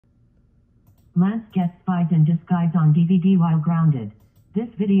Lance gets Spies in Disguise on DVD while grounded. This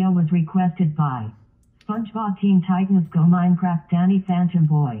video was requested by SpongeBob Teen Titans Go Minecraft Danny Phantom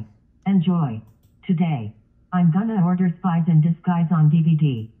Boy. Enjoy. Today, I'm gonna order Spies in Disguise on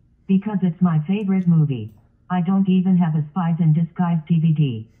DVD. Because it's my favorite movie. I don't even have a Spies in Disguise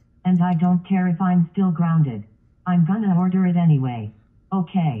DVD. And I don't care if I'm still grounded. I'm gonna order it anyway.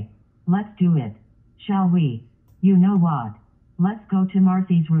 Okay. Let's do it. Shall we? You know what? Let's go to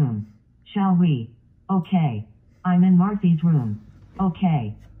Marcy's room. Shall we? Okay. I'm in Marcy's room.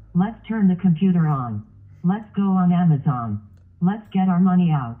 Okay. Let's turn the computer on. Let's go on Amazon. Let's get our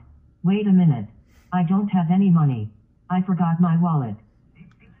money out. Wait a minute. I don't have any money. I forgot my wallet.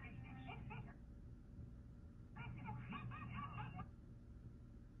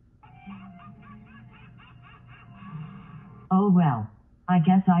 Oh well. I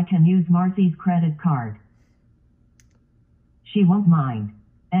guess I can use Marcy's credit card. She won't mind.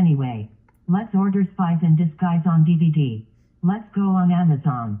 Anyway, let's order Spies in Disguise on DVD. Let's go on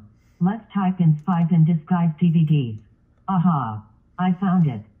Amazon. Let's type in Spies in Disguise DVDs. Aha! I found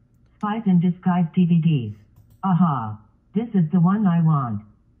it. Spies in Disguise DVDs. Aha! This is the one I want.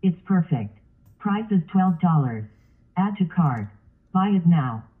 It's perfect. Price is $12. Add to cart. Buy it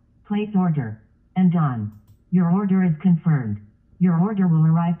now. Place order. And done. Your order is confirmed. Your order will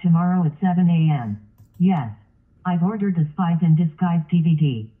arrive tomorrow at 7 a.m. Yes. I've ordered the Spies in Disguise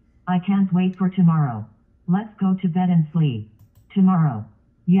DVD. I can't wait for tomorrow. Let's go to bed and sleep. Tomorrow.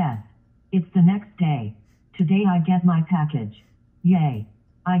 Yes. It's the next day. Today I get my package. Yay.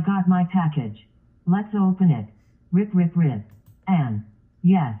 I got my package. Let's open it. Rip rip rip. And,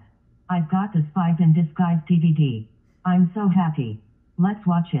 yes. I've got the Spies in Disguise DVD. I'm so happy. Let's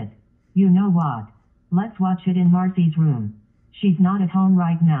watch it. You know what? Let's watch it in Marcy's room. She's not at home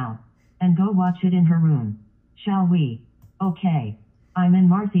right now. And go watch it in her room. Shall we? Okay. I'm in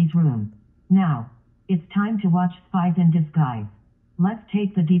Marcy's room. Now, it's time to watch Spies in Disguise. Let's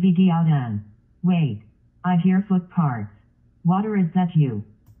take the DVD out and... Wait. I hear foot parts. Water, is that you?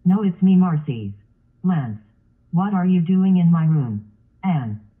 No, it's me, Marcy's. Lance. What are you doing in my room?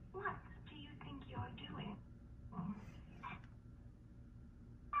 And... What do you think you're doing?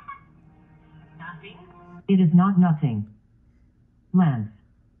 Nothing? It is not nothing. Lance.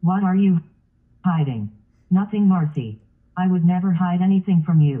 What are you hiding? Nothing, Marcy. I would never hide anything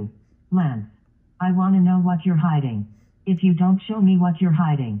from you. Lance. I want to know what you're hiding. If you don't show me what you're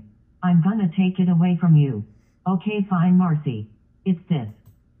hiding, I'm gonna take it away from you. Okay, fine, Marcy. It's this.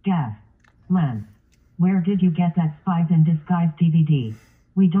 Gas. Lance. Where did you get that Spies in Disguise DVD?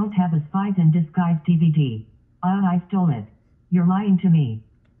 We don't have a Spies in Disguise DVD. I stole it. You're lying to me.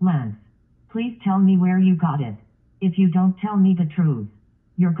 Lance. Please tell me where you got it. If you don't tell me the truth,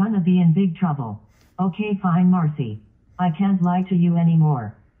 you're gonna be in big trouble. Okay, fine, Marcy. I can't lie to you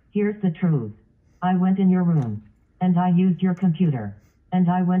anymore. Here's the truth. I went in your room. And I used your computer. And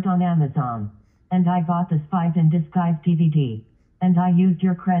I went on Amazon. And I bought the Spies in Disguise DVD. And I used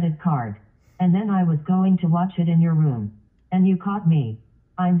your credit card. And then I was going to watch it in your room. And you caught me.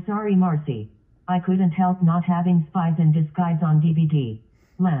 I'm sorry, Marcy. I couldn't help not having Spies in Disguise on DVD.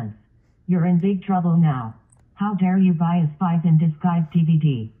 Lance. You're in big trouble now. How dare you buy a Spies in Disguise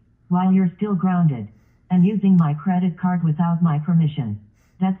DVD while you're still grounded and using my credit card without my permission.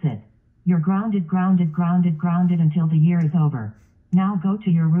 That's it. You're grounded until the year is over. Now go to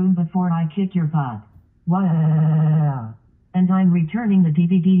your room before I kick your butt. Wow. And I'm returning the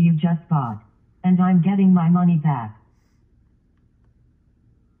DVD you just bought. And I'm getting my money back.